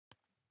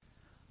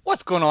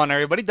What's going on,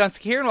 everybody?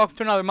 Dunsky here, and welcome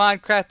to another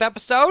Minecraft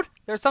episode.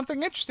 There's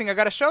something interesting I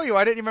gotta show you.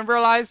 I didn't even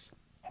realize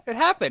it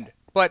happened,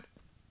 but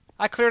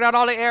I cleared out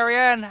all the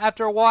area, and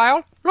after a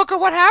while, look at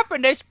what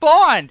happened. They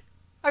spawned.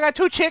 I got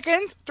 2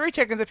 chickens, 3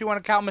 chickens if you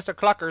want to count Mr.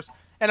 Cluckers,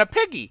 and a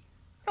piggy.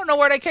 I don't know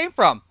where they came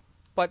from,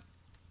 but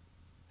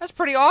that's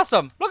pretty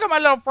awesome. Look at my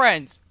little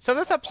friends. So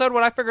this episode,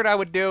 what I figured I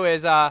would do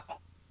is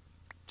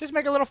just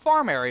make a little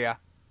farm area.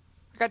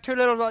 I got 2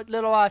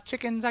 little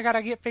chickens I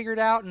gotta get figured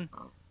out and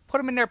put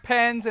them in their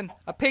pens, and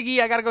a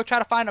piggy I gotta go try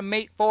to find a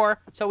mate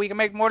for so we can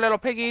make more little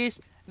piggies.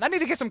 And I need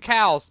to get some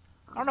cows.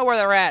 I don't know where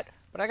they're at,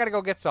 but I gotta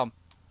go get some.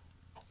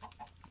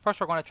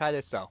 First we're gonna try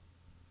this though.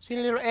 See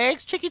the little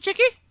eggs, chicky?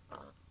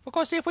 We're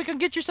gonna see if we can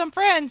get you some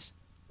friends.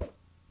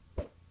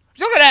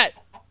 Look at that!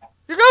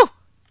 You go!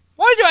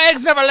 Why do your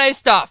eggs never lay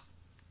stuff?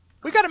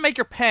 We gotta make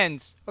your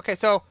pens. Okay,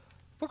 so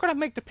we're gonna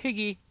make the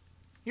piggy.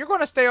 You're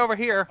gonna stay over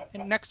here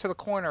next to the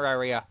corner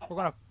area.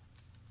 We're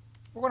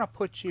gonna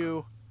put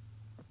you.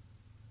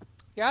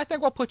 Yeah, I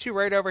think we'll put you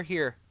right over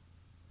here.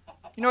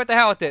 You know what, the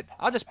hell with it.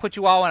 I'll just put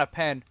you all in a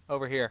pen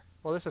over here.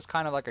 Well, this is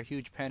kind of like a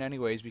huge pen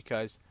anyways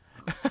because...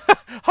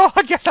 oh,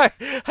 I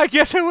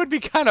guess it would be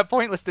kind of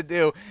pointless to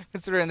do,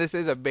 considering this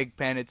is a big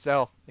pen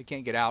itself. They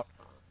can't get out.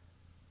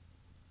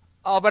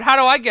 Oh, but how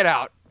do I get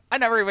out? I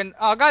never even...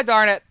 Oh, god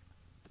darn it.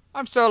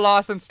 I'm so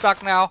lost and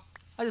stuck now.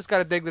 I just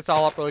gotta dig this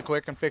all up really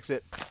quick and fix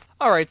it.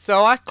 Alright,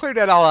 so I cleared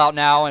that all out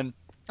now, and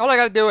all I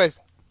gotta do is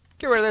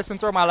get rid of this and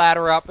throw my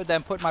ladder up, and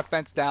then put my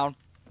fence down.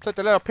 Put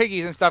the little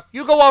piggies and stuff.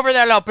 You go over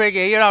there, little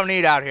piggy. You don't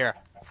need out here.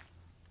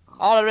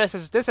 All of this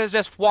is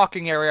just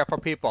walking area for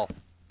people.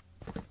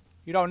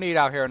 You don't need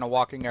out here in the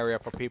walking area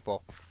for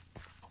people.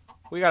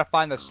 We gotta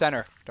find the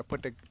center to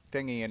put the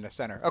thingy in the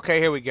center. Okay,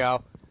 here we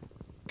go.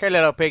 Okay,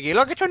 little piggy,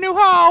 look at your new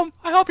home.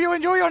 I hope you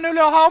enjoy your new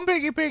little home,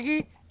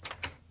 piggy.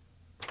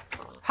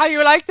 How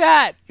you like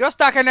that? You're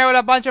stuck in there with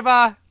a bunch of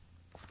what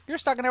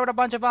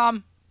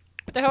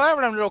the hell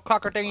ever them little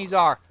clucker thingies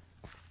are?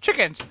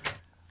 Chickens.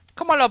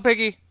 Come on, little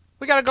piggy.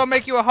 We gotta go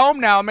make you a home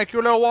now and make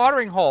you a little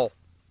watering hole.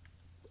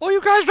 Oh,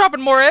 you guys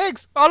dropping more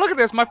eggs? Oh, look at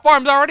this. My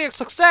farm's already a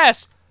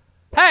success.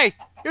 Hey,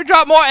 you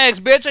drop more eggs,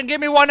 bitch, and give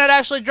me one that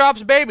actually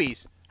drops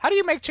babies. How do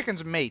you make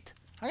chickens mate?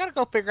 I gotta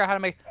go figure out how to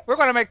make... We're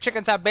gonna make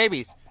chickens have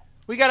babies.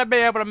 We gotta be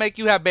able to make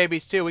you have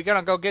babies, too. We're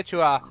gonna go get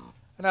you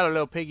another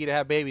little piggy to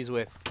have babies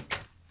with.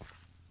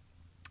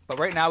 But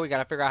right now, we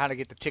gotta figure out how to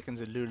get the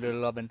chickens a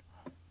little oven.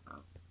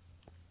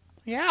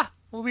 Yeah,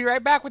 we'll be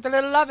right back with the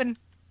little oven.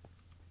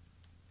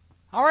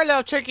 Alright,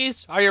 little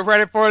chickies. Are you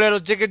ready for a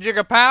little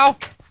jigga pow?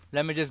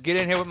 Let me just get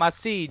in here with my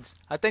seeds.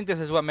 I think this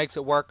is what makes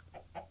it work.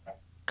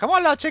 Come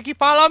on, little chickie,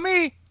 follow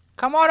me.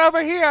 Come on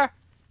over here.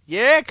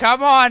 Yeah,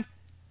 come on.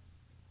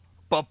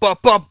 Oh,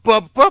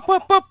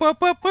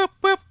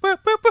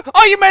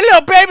 you made a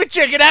little baby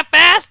chicken that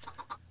fast?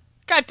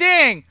 God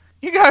dang.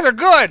 You guys are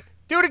good.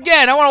 Do it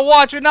again. I want to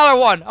watch another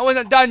one. I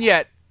wasn't done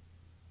yet.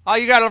 Oh,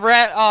 you got to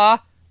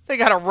rest. They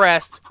got to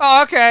rest.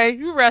 Oh, okay.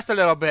 You rest a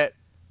little bit.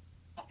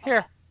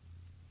 Here.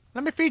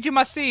 Let me feed you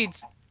my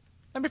seeds.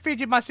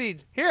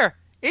 Here.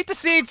 Eat the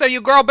seeds so you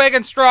grow big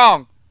and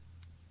strong.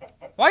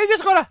 Why are you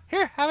just gonna...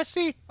 Here, have a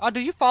seed. Oh, do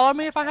you follow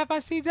me if I have my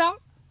seeds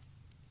out?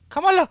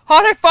 Come on, look.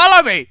 Oh, they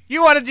follow me.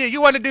 You want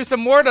to do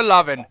some more to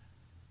loving.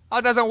 Oh,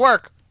 it doesn't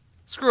work.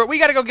 Screw it. We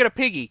gotta go get a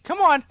piggy.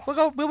 Come on.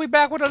 We'll be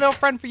back with a little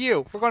friend for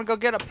you. We're gonna go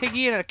get a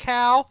piggy and a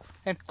cow.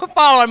 And quit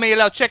following me, you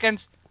little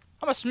chickens.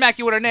 I'm gonna smack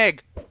you with an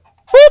egg.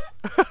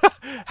 Whoop!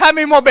 Have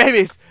me more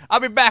babies.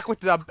 I'll be back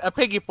with a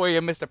piggy for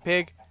you, Mr.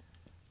 Pig.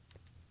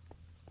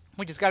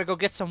 We just gotta go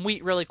get some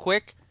wheat really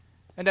quick.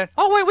 And then,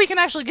 oh wait, we can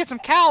actually get some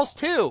cows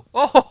too.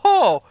 Oh ho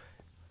ho!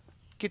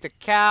 Get the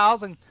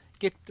cows and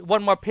get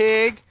one more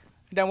pig.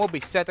 And then we'll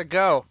be set to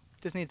go.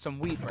 Just need some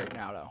wheat right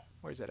now though.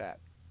 Where's it at?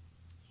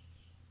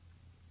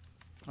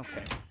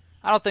 Okay.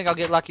 I don't think I'll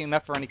get lucky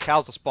enough for any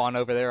cows to spawn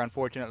over there,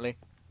 unfortunately.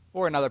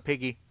 Or another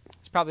piggy.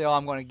 That's probably all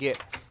I'm going to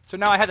get. So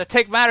now I have to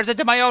take matters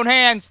into my own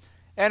hands.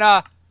 And,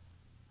 oh,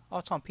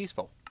 it's on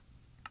peaceful.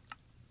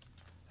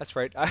 That's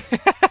right.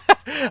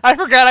 I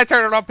forgot I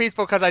turned it on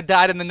peaceful because I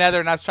died in the nether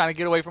and I was trying to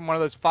get away from one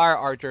of those fire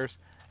archers.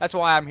 That's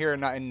why I'm here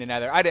and not in the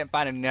nether. I didn't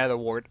find a nether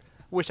wart.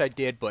 Wish I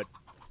did, but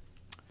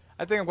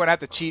I think I'm going to have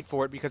to cheat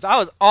for it because I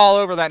was all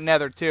over that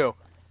nether too.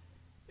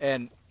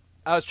 And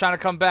I was trying to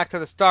come back to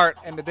the start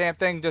and the damn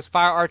thing just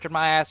fire archered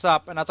my ass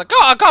up. And I was like,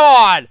 oh, come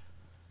on!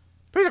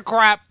 Piece of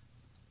crap.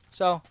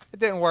 So, it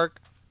didn't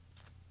work.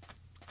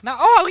 Now,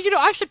 oh, you know,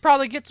 I should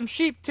probably get some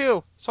sheep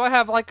too. So I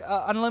have like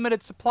an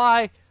unlimited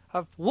supply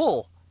of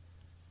wool.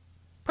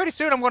 Pretty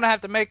soon I'm going to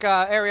have to make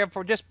an area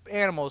for just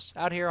animals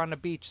out here on the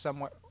beach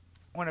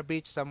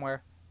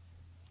somewhere.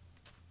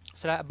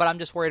 So but I'm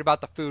just worried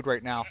about the food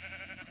right now.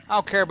 I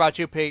don't care about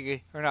you,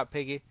 piggy. Or not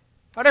piggy.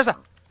 Oh, there's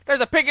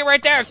a piggy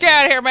right there. Get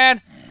out of here, man.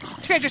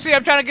 Can't you see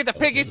I'm trying to get the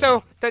piggy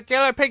so that the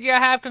other piggy I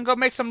have can go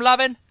make some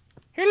loving?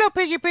 Here, little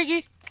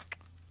piggy.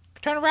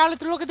 Turn around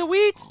and look at the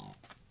weeds.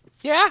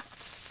 Yeah?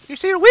 You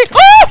see the weeds?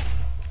 Oh!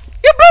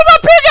 You blew my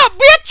pig up,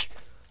 bitch!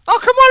 Oh,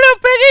 come on, little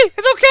piggy.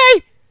 It's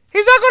okay.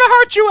 He's not going to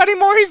hurt you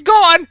anymore. He's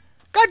gone.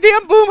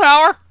 Goddamn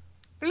boomhauer.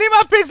 Leave my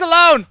my pigs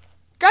alone!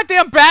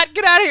 Goddamn bat,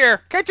 get out of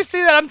here! Can't you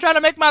see that I'm trying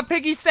to make my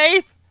piggy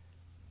safe?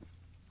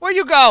 Where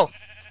you go?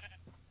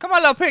 Come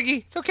on, little piggy.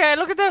 It's okay.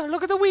 Look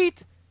at the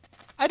wheat.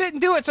 I didn't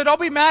do it, so don't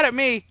be mad at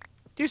me.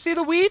 Do you see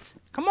the wheat?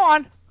 Come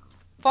on.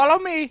 Follow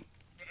me.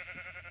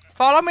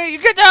 Follow me. You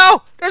get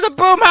down! There's a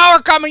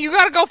boomhauer coming. You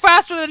gotta go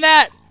faster than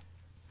that.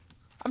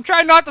 I'm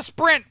trying not to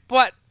sprint,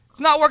 but it's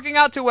not working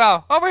out too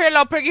well. Over here,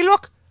 little piggy.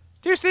 Look.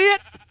 Do you see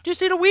it? Do you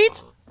see the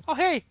wheat? Oh,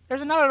 hey.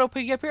 There's another little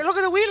piggy up here. Look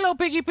at the wheat, little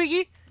piggy.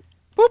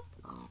 Boop.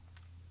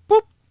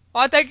 Boop. Oh,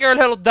 I think you're a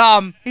little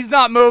dumb. He's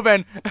not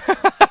moving.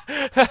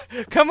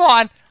 Come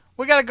on.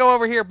 We gotta go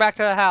over here back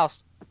to the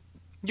house.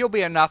 You'll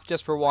be enough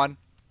just for one.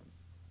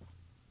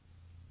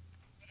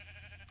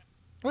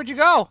 Where'd you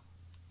go?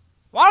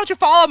 Why don't you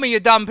follow me, you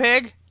dumb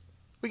pig?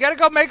 We gotta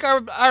go make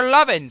our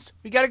lovin's.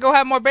 We gotta go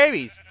have more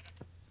babies.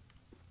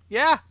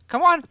 Yeah,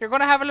 come on. You're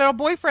gonna have a little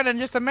boyfriend in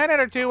just a minute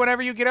or two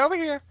whenever you get over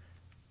here.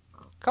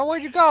 Come,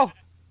 where'd you go?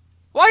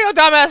 Why you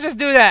dumbass just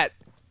do that?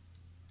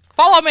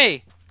 Follow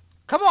me.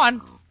 Come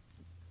on.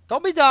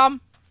 Don't be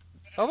dumb.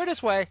 Over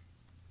this way.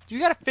 You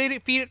gotta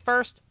feed it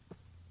first.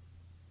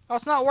 Oh,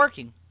 it's not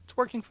working. It's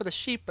working for the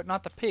sheep, but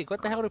not the pig.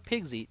 What the hell do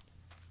pigs eat?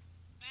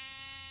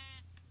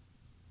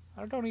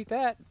 I don't eat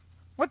that.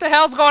 What the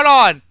hell's going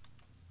on?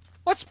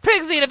 What's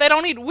pigs eat if they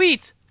don't eat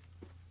wheat?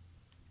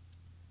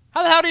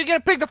 How the hell do you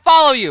get a pig to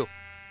follow you?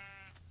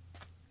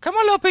 Come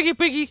on, little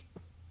piggy.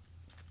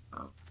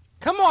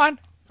 Come on.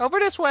 Over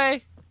this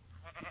way.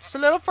 Just a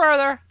little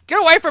further.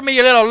 Get away from me,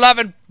 you little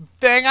loving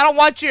thing. I don't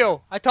want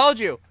you. I told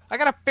you. I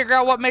gotta figure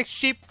out what makes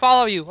sheep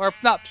follow you. Or,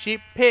 not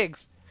sheep,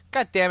 pigs.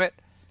 God damn it.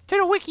 To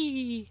the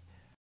wiki.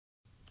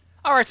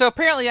 Alright, so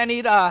apparently I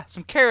need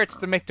some carrots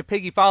to make the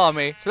piggy follow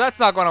me. So that's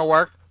not gonna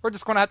work. We're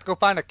just gonna have to go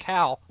find a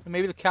cow. And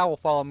maybe the cow will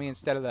follow me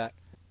instead of that.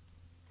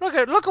 Look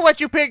at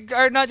what you pig,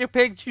 or not you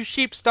pig, you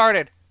sheep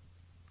started.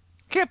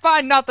 Can't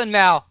find nothing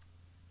now.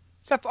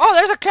 Except, oh,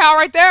 there's a cow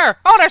right there.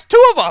 Oh, there's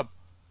two of them.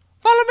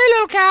 Follow me,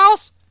 little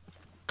cows.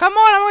 Come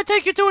on, I'm gonna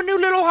take you to a new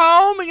little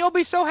home, and you'll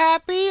be so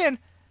happy. And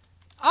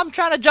I'm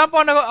trying to jump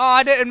on the. Oh,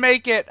 I didn't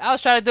make it. I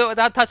was trying to do it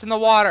without touching the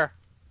water.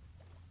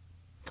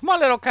 Come on,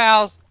 little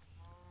cows.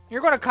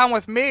 You're gonna come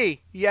with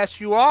me.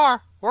 Yes, you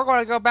are. We're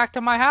gonna go back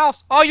to my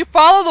house. Oh, you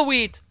follow the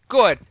wheat.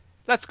 Good.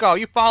 Let's go.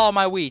 You follow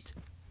my wheat.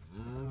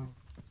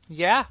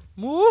 Yeah.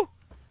 Moo.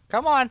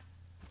 Come on.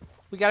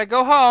 We gotta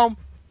go home.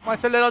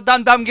 Once a little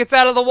dum-dum gets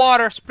out of the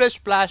water, splish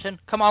splashing.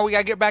 Come on, we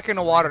gotta get back in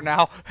the water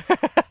now.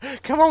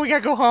 Come on, we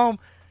gotta go home.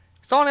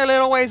 It's only a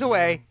little ways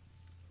away.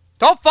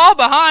 Don't fall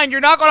behind. You're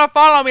not gonna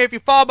follow me if you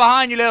fall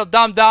behind, you little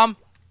dum-dum.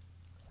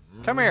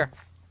 Come here.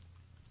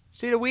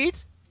 See the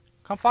weeds?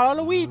 Come follow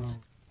the weeds.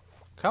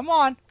 Come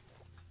on.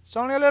 It's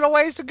only a little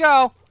ways to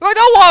go. Oh,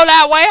 don't walk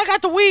that way. I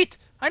got the wheat.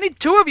 I need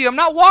two of you. I'm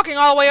not walking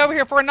all the way over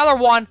here for another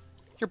one.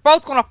 You're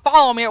both gonna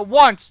follow me at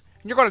once,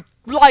 and you're gonna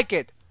like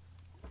it.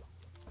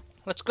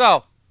 Let's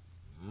go.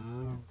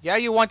 Yeah,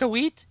 you want the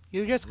wheat?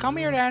 You just come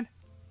here then.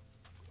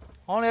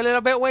 Only a little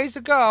bit ways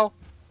to go.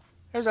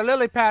 There's a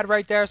lily pad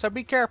right there, so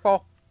be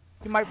careful.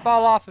 You might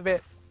fall off of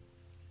it.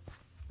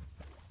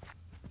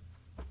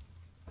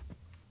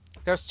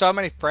 There's so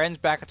many friends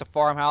back at the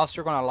farmhouse.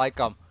 You're gonna like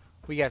them.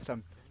 We got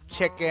some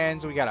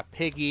chickens. We got a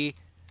piggy.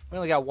 We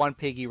only got one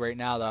piggy right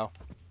now, though.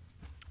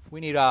 We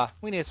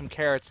need some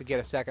carrots to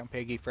get a second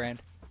piggy friend.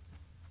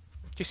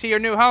 Do you see your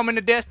new home in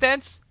the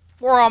distance?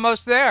 We're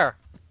almost there.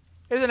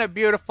 Isn't it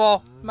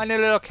beautiful? My new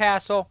little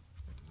castle.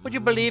 Would you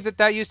believe that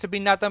that used to be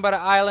nothing but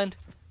an island?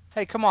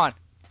 Hey, come on.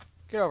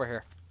 Get over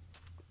here.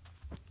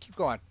 Keep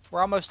going. We're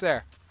almost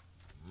there.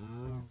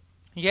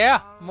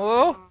 Yeah,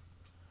 moo.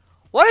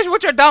 What is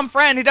with your dumb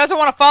friend? He doesn't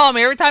want to follow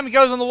me. Every time he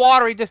goes in the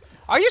water, he just...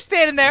 Are you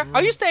standing there?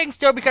 Are you staying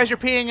still because you're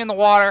peeing in the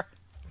water?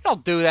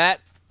 Don't do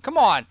that. Come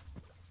on.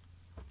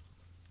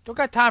 Don't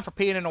got time for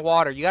peeing in the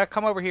water. You gotta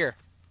come over here.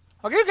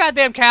 Okay, you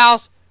goddamn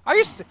cows. Are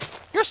you...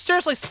 You're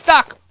seriously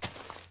stuck.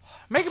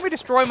 Making me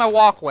destroy my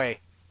walkway.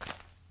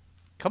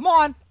 Come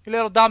on, you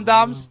little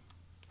dum-dums.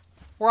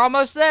 We're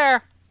almost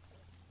there.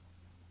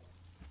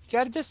 You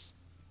gotta just...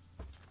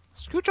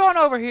 Scooch on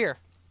over here.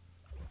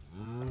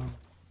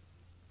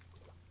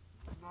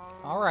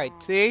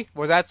 Alright, see?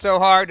 Was that so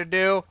hard to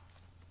do?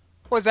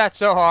 Was that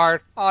so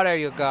hard? Oh, there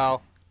you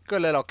go.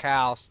 Good little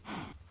cows.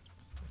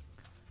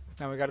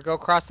 Now we gotta go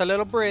across the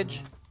little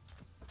bridge.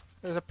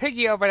 There's a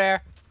piggy over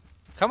there.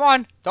 Come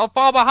on, don't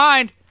fall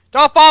behind.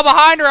 Don't fall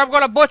behind or I'm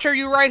gonna butcher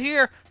you right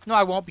here. No,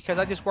 I won't because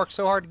I just worked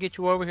so hard to get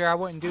you over here. I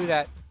wouldn't do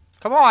that.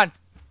 Come on.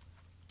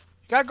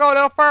 You gotta go a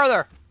little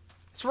further.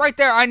 It's right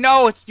there. I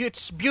know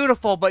it's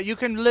beautiful, but you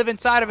can live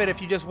inside of it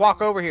if you just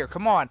walk over here.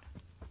 Come on.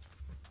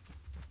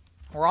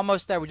 We're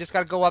almost there. We just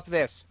gotta go up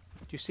this.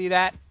 Do you see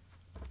that?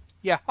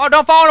 Yeah. Oh,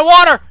 don't fall in the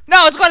water!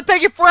 No, it's gonna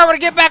take you forever to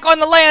get back on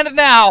the land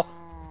now!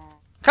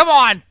 Come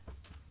on!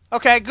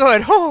 Okay,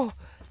 good. Oh,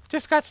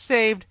 just got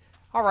saved.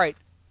 Alright.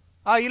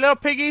 You little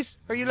piggies,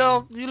 or you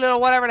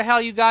little whatever the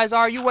hell you guys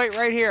are, you wait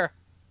right here.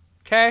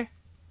 Okay?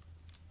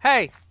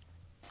 Hey!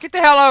 Get the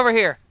hell over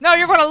here! No,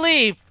 you're gonna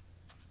leave!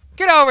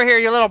 Get over here,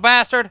 you little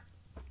bastard!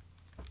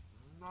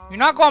 You're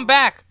not going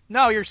back!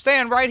 No, you're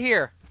staying right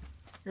here.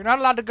 You're not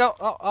allowed to go.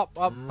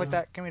 Oh, put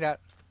that. Give me that.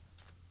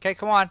 Okay,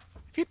 come on.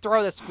 If you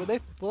throw this, will they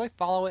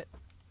follow it?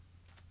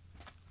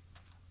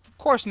 Of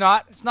course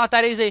not. It's not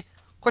that easy.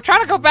 Quit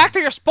trying to go back to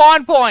your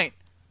spawn point.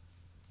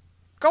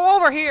 Go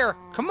over here.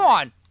 Come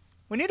on.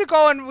 We need to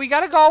go and we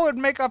gotta go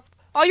and make up.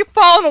 Oh, you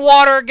fall in the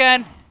water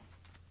again.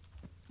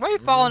 What are you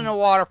falling in the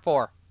water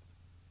for?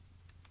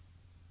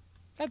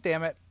 God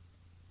damn it.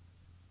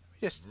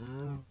 Just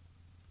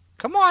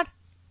come on.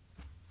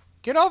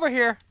 Get over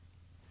here.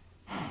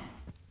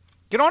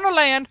 Get on the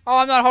land. Oh,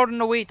 I'm not holding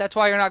the wheat. That's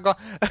why you're not going.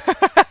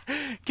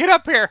 Get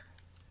up here.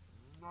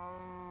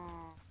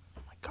 Oh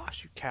my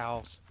gosh, you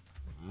cows.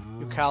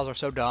 You cows are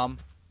so dumb.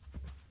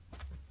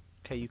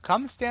 Okay, you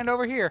come and stand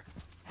over here.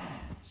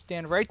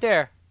 Stand right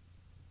there.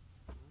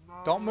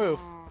 Don't move.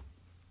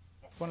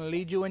 I'm going to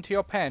lead you into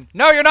your pen.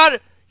 No, you're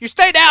not. You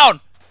stay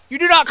down. You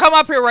do not come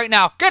up here right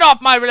now. Get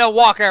off my little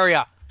walk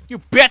area. You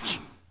bitch.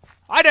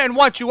 I didn't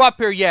want you up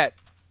here yet.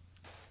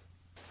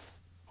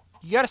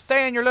 You got to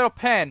stay in your little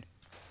pen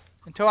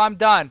until I'm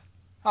done.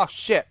 Oh,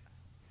 shit.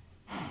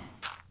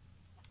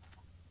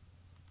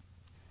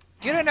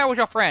 Get in there with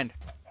your friend.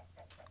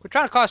 We're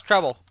trying to cause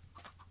trouble.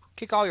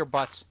 Kick all your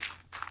butts.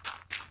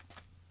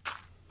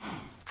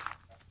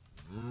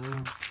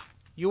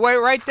 You wait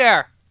right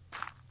there.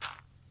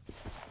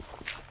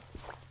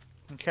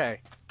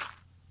 Okay.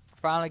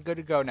 Finally good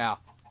to go now.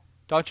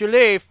 Don't you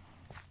leave.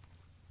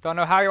 Don't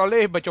know how you'll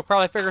leave, but you'll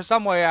probably figure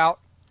some way out.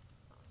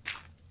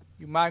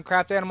 You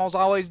Minecraft animals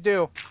always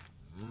do.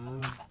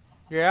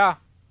 Yeah.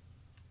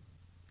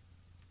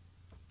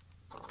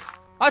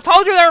 I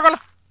told you they were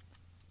gonna...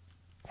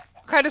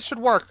 Okay, this should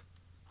work.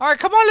 Alright,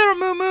 come on, little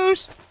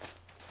moo-moos.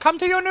 Come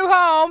to your new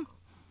home.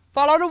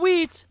 Follow the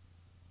weeds.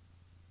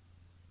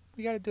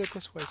 We gotta do it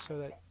this way so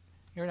that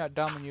you're not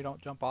dumb and you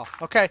don't jump off.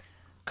 Okay.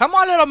 Come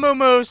on, little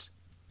moo-moos.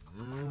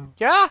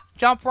 Yeah,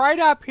 jump right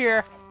up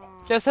here.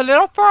 Just a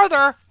little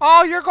further.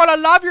 Oh, you're gonna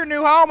love your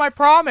new home, I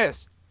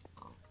promise.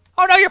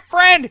 Oh no, your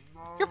friend!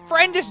 Your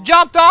friend just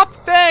jumped off the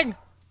thing!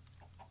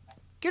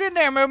 Get in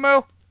there,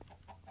 moo-moo.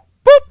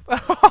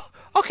 Boop!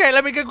 Okay,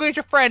 let me go get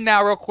your friend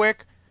now real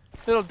quick.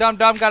 Little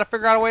dum-dum gotta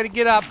figure out a way to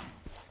get up.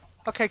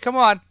 Okay, come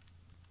on.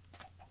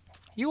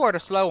 You are the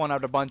slow one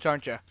of the bunch,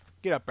 aren't you?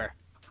 Get up there.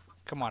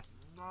 Come on.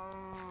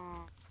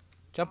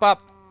 Jump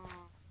up.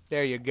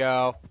 There you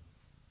go.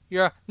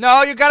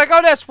 No, you gotta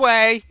go this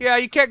way. Yeah,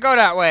 you can't go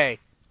that way.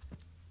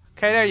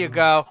 Okay, there you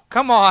go.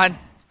 Come on.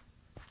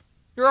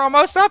 You're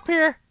almost up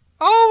here.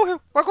 Oh,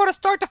 we're gonna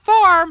start the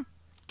farm.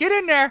 Get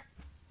in there.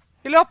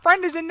 Your little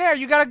friend is in there.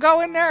 You gotta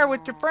go in there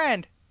with your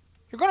friend.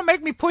 You're gonna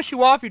make me push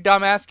you off, you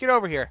dumbass. Get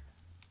over here.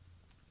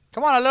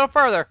 Come on, a little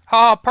further.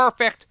 Oh,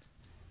 perfect.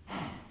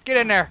 Get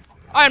in there.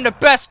 I am the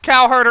best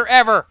cow herder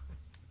ever.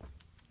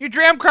 You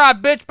dram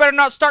crab bitch better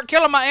not start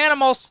killing my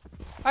animals.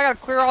 I gotta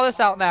clear all this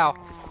out now.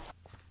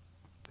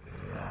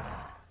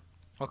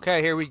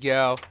 Okay, here we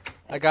go.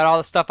 I got all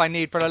the stuff I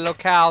need for the little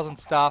cows and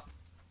stuff.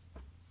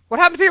 What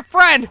happened to your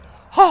friend?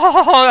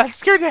 Oh, that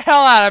scared the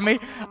hell out of me.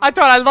 I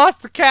thought I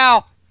lost the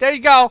cow. There you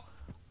go.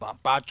 Oh,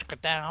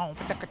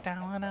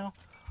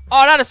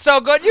 that is so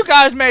good. You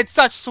guys made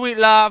such sweet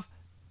love.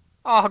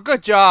 Oh,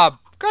 good job.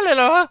 Good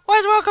little,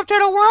 welcome to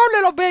the world,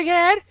 little big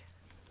head.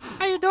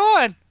 How you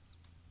doing?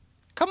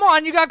 Come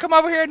on, you gotta come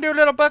over here and do a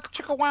little buck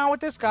chicka wow with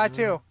this guy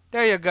too.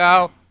 There you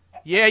go.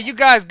 Yeah, you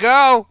guys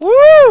go.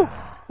 Woo!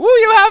 Woo,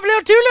 you have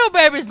two little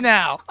babies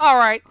now. All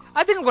right.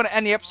 I think I'm going to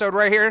end the episode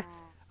right here.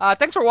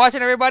 Thanks for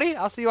watching, everybody.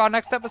 I'll see you on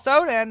next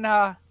episode. And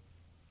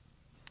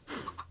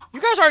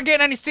you guys aren't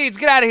getting any seeds.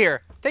 Get out of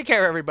here. Take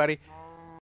care, everybody.